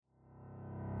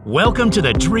Welcome to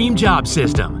the Dream Job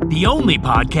System, the only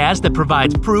podcast that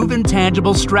provides proven,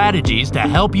 tangible strategies to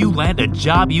help you land a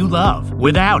job you love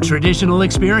without traditional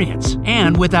experience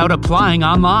and without applying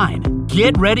online.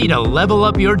 Get ready to level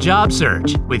up your job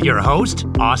search with your host,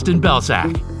 Austin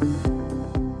Belsak.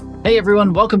 Hey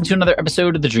everyone, welcome to another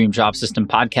episode of the Dream Job System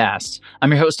podcast.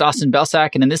 I'm your host, Austin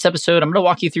Belsak, and in this episode, I'm going to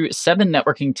walk you through 7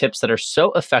 networking tips that are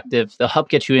so effective, they'll help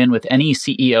get you in with any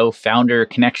CEO, founder,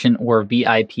 connection, or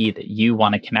VIP that you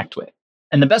want to connect with.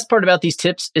 And the best part about these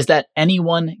tips is that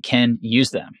anyone can use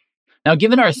them. Now,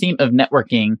 given our theme of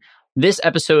networking, this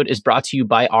episode is brought to you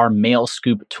by our Mail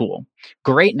Scoop tool.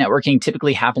 Great networking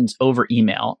typically happens over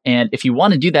email. And if you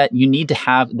want to do that, you need to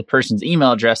have the person's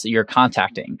email address that you're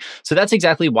contacting. So that's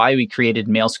exactly why we created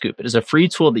Mail Scoop. It is a free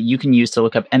tool that you can use to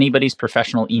look up anybody's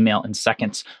professional email in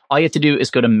seconds. All you have to do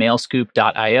is go to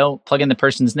mailscoop.io, plug in the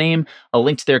person's name, a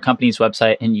link to their company's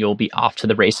website, and you'll be off to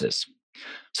the races.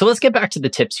 So let's get back to the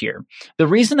tips here. The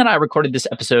reason that I recorded this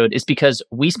episode is because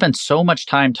we spend so much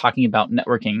time talking about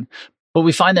networking, but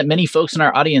we find that many folks in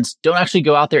our audience don't actually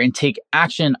go out there and take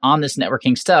action on this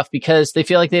networking stuff because they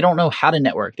feel like they don't know how to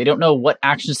network. They don't know what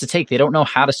actions to take. They don't know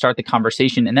how to start the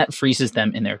conversation, and that freezes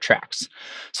them in their tracks.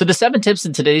 So the 7 tips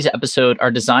in today's episode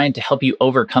are designed to help you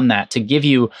overcome that, to give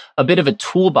you a bit of a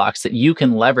toolbox that you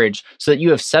can leverage so that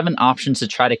you have 7 options to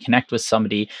try to connect with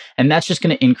somebody, and that's just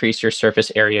going to increase your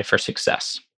surface area for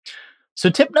success. So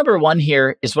tip number 1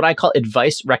 here is what I call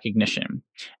advice recognition.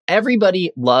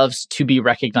 Everybody loves to be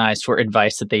recognized for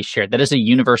advice that they share. That is a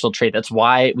universal trait. That's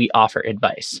why we offer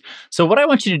advice. So what I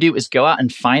want you to do is go out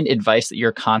and find advice that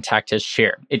your contact has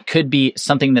shared. It could be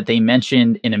something that they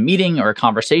mentioned in a meeting or a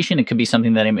conversation. It could be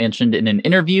something that I mentioned in an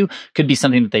interview. It could be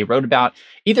something that they wrote about.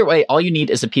 Either way, all you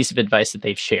need is a piece of advice that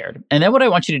they've shared. And then what I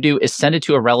want you to do is send it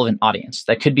to a relevant audience.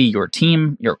 That could be your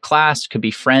team, your class, could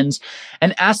be friends,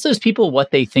 and ask those people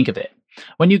what they think of it.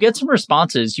 When you get some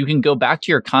responses, you can go back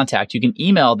to your contact. You can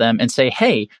email them and say,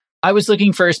 hey, I was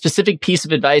looking for a specific piece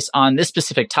of advice on this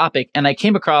specific topic, and I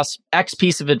came across X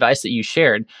piece of advice that you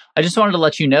shared. I just wanted to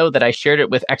let you know that I shared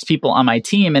it with X people on my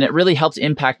team, and it really helped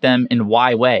impact them in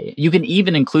Y way. You can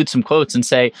even include some quotes and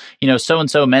say,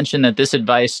 so-and-so mentioned that this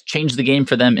advice changed the game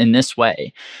for them in this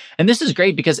way. And this is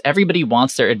great because everybody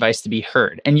wants their advice to be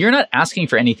heard. And you're not asking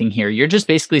for anything here. You're just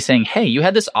basically saying, hey, you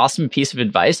had this awesome piece of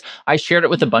advice. I shared it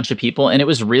with a bunch of people, and it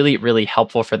was really, really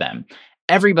helpful for them.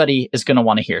 Everybody is going to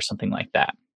want to hear something like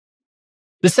that.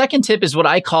 The second tip is what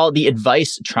I call the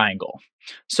advice triangle.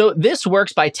 So this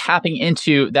works by tapping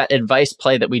into that advice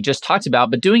play that we just talked about,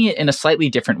 but doing it in a slightly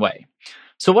different way.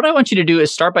 So what I want you to do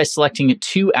is start by selecting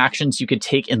 2 actions you could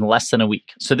take in less than a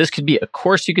week. So this could be a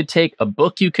course you could take, a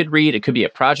book you could read, it could be a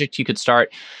project you could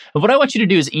start. But what I want you to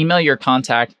do is email your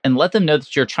contact and let them know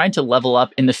that you're trying to level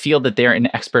up in the field that they're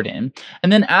an expert in,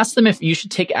 and then ask them if you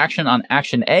should take action on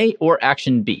action A or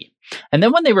action B. And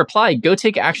then when they reply, go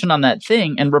take action on that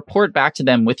thing and report back to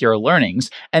them with your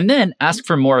learnings, and then ask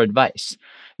for more advice.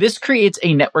 This creates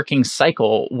a networking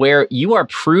cycle where you are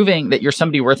proving that you're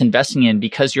somebody worth investing in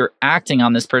because you're acting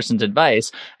on this person's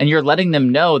advice and you're letting them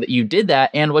know that you did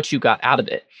that and what you got out of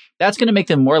it. That's going to make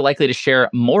them more likely to share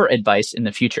more advice in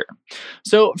the future.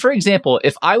 So, for example,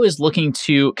 if I was looking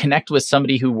to connect with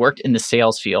somebody who worked in the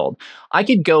sales field, I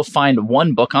could go find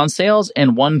 1 book on sales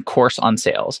and 1 course on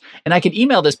sales. And I could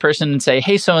email this person and say,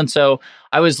 hey, so-and-so,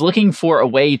 I was looking for a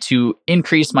way to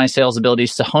increase my sales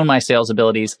abilities, to hone my sales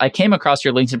abilities. I came across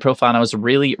your LinkedIn profile and I was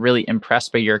really, really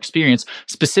impressed by your experience,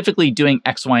 specifically doing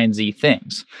X, Y, and Z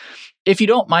things. If you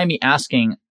don't mind me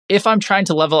asking, if I'm trying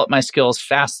to level up my skills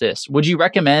fastest, would you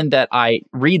recommend that I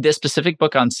read this specific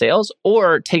book on sales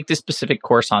or take this specific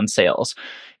course on sales?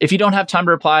 If you don't have time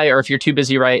to reply or if you're too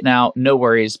busy right now, no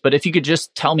worries. But if you could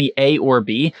just tell me A or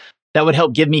B, that would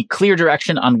help give me clear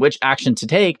direction on which action to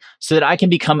take so that I can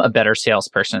become a better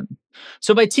salesperson.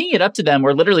 So by teeing it up to them,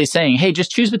 we're literally saying, hey,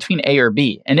 just choose between A or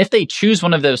B. And if they choose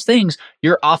one of those things,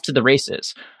 you're off to the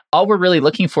races. All we're really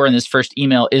looking for in this first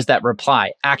email is that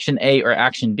reply, action A or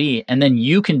action B, and then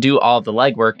you can do all of the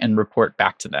legwork and report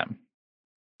back to them.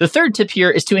 The third tip here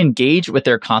is to engage with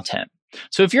their content.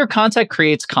 So if your contact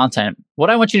creates content, what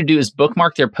I want you to do is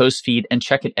bookmark their post feed and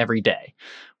check it every day.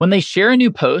 When they share a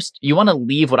new post, you want to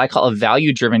leave what I call a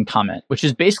value-driven comment, which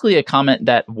is basically a comment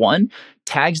that 1,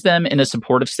 tags them in a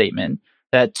supportive statement,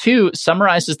 that 2,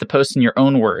 summarizes the post in your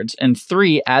own words, and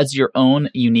 3, adds your own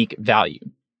unique value.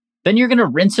 Then you're going to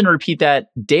rinse and repeat that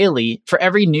daily for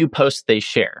every new post they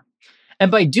share. And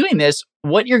by doing this,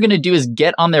 what you're going to do is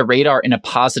get on their radar in a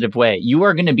positive way. You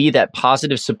are going to be that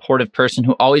positive, supportive person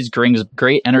who always brings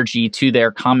great energy to their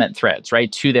comment threads,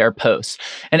 right? To their posts.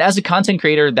 And as a content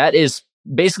creator, that is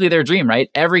basically their dream, right?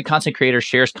 Every content creator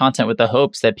shares content with the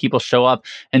hopes that people show up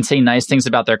and say nice things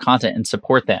about their content and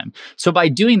support them. So by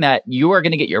doing that, you are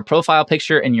going to get your profile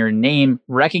picture and your name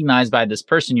recognized by this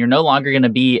person. You're no longer going to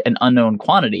be an unknown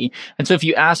quantity. And so if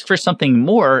you ask for something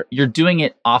more, you're doing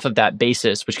it off of that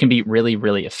basis, which can be really,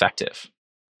 really effective.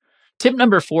 Tip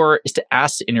number 4 is to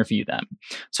ask to interview them.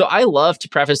 So I love to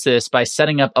preface this by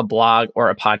setting up a blog or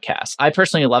a podcast. I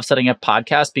personally love setting up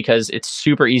podcasts because it's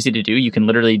super easy to do. You can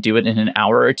literally do it in an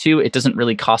hour or two. It doesn't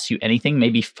really cost you anything,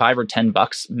 maybe $5 or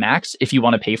 $10 max. If you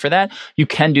want to pay for that, you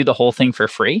can do the whole thing for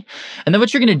free. And then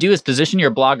what you're going to do is position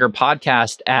your blog or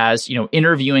podcast as,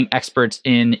 interviewing experts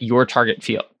in your target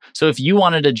field. So if you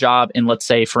wanted a job in, let's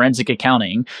say, forensic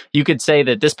accounting, you could say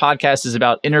that this podcast is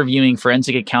about interviewing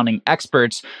forensic accounting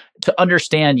experts to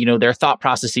understand, their thought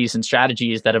processes and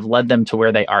strategies that have led them to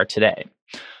where they are today.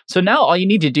 So now all you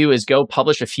need to do is go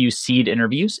publish a few seed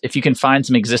interviews. If you can find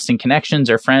some existing connections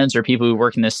or friends or people who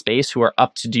work in this space who are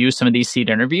up to do some of these seed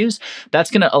interviews,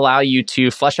 that's going to allow you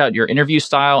to flesh out your interview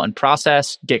style and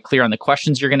process, get clear on the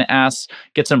questions you're going to ask,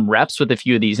 get some reps with a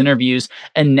few of these interviews.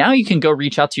 And now you can go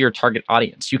reach out to your target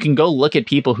audience. You can go look at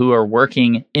people who are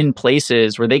working in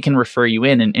places where they can refer you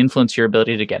in and influence your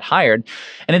ability to get hired.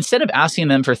 And instead of asking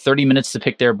them for 30 minutes to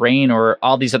pick their brain or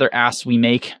all these other asks we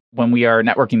make when we are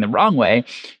networking the wrong way,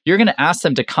 you're going to ask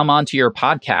them to come onto your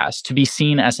podcast to be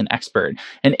seen as an expert.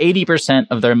 And 80%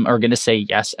 of them are going to say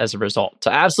yes as a result.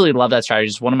 So I absolutely love that strategy.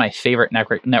 It's one of my favorite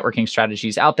networking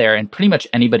strategies out there, and pretty much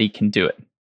anybody can do it.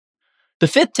 The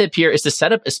 5th tip here is to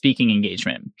set up a speaking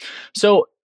engagement. So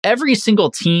every single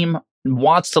team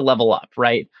wants to level up,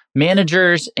 right?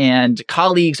 Managers and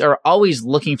colleagues are always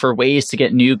looking for ways to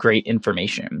get new, great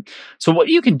information. So what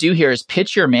you can do here is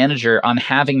pitch your manager on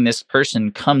having this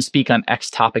person come speak on X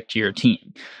topic to your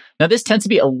team. Now, this tends to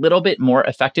be a little bit more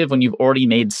effective when you've already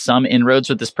made some inroads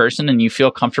with this person and you feel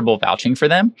comfortable vouching for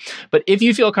them. But if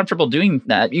you feel comfortable doing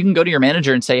that, you can go to your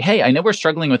manager and say, hey, I know we're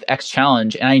struggling with X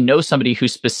challenge, and I know somebody who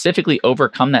specifically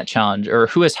overcome that challenge or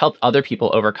who has helped other people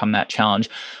overcome that challenge.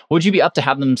 Would you be up to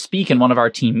have them speak in one of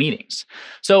our team meetings?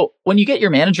 So when you get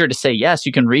your manager to say yes,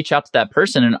 you can reach out to that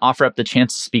person and offer up the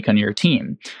chance to speak on your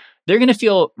team. They're going to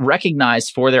feel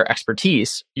recognized for their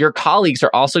expertise. Your colleagues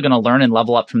are also going to learn and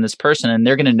level up from this person, and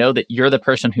they're going to know that you're the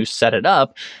person who set it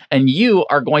up, and you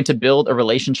are going to build a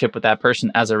relationship with that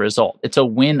person as a result. It's a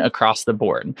win across the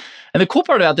board. And the cool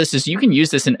part about this is you can use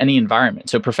this in any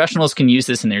environment. So professionals can use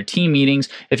this in their team meetings.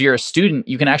 If you're a student,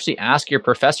 you can actually ask your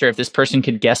professor if this person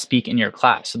could guest speak in your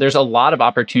class. So there's a lot of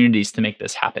opportunities to make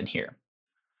this happen here.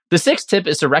 The 6th tip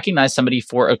is to recognize somebody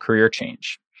for a career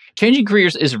change. Changing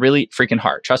careers is really freaking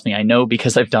hard. Trust me, I know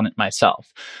because I've done it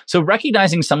myself. So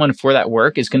recognizing someone for that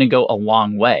work is going to go a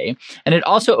long way. And it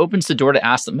also opens the door to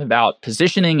ask them about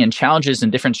positioning and challenges and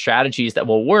different strategies that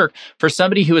will work for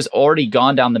somebody who has already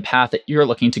gone down the path that you're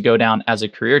looking to go down as a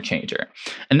career changer.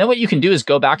 And then what you can do is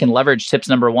go back and leverage tips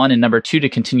number 1 and number 2 to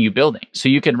continue building. So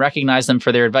you can recognize them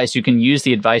for their advice. You can use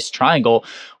the advice triangle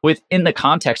within the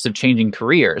context of changing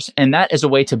careers. And that is a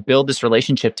way to build this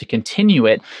relationship, to continue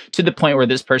it to the point where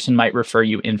this person might refer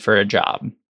you in for a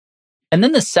job. And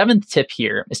then the 7th tip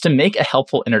here is to make a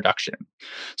helpful introduction.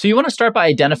 So you want to start by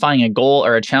identifying a goal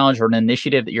or a challenge or an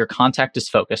initiative that your contact is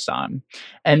focused on.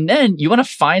 And then you want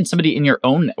to find somebody in your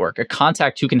own network, a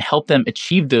contact who can help them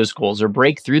achieve those goals or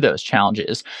break through those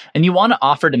challenges. And you want to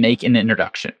offer to make an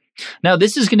introduction. Now,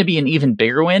 this is going to be an even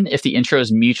bigger win if the intro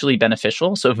is mutually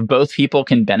beneficial. So if both people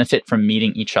can benefit from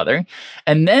meeting each other.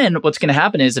 And then what's going to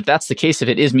happen is, if that's the case, if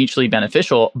it is mutually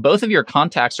beneficial, both of your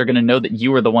contacts are going to know that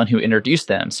you were the one who introduced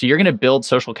them. So you're going to build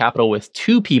social capital with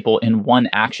 2 people in one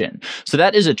action. So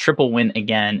that is a triple win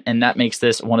again. And that makes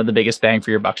this one of the biggest bang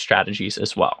for your buck strategies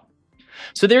as well.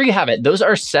 So there you have it. Those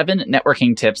are 7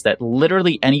 networking tips that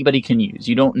literally anybody can use.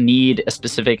 You don't need a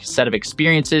specific set of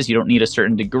experiences. You don't need a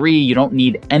certain degree. You don't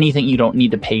need anything. You don't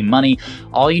need to pay money.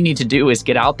 All you need to do is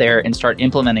get out there and start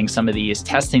implementing some of these,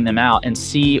 testing them out, and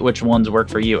see which ones work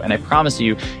for you. And I promise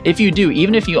you, if you do,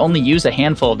 even if you only use a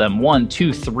handful of them, 1,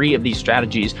 2, 3 of these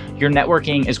strategies, your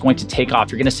networking is going to take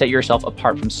off. You're going to set yourself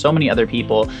apart from so many other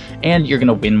people, and you're going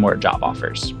to win more job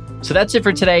offers. So that's it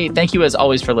for today. Thank you as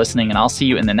always for listening, and I'll see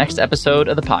you in the next episode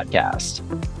of the podcast.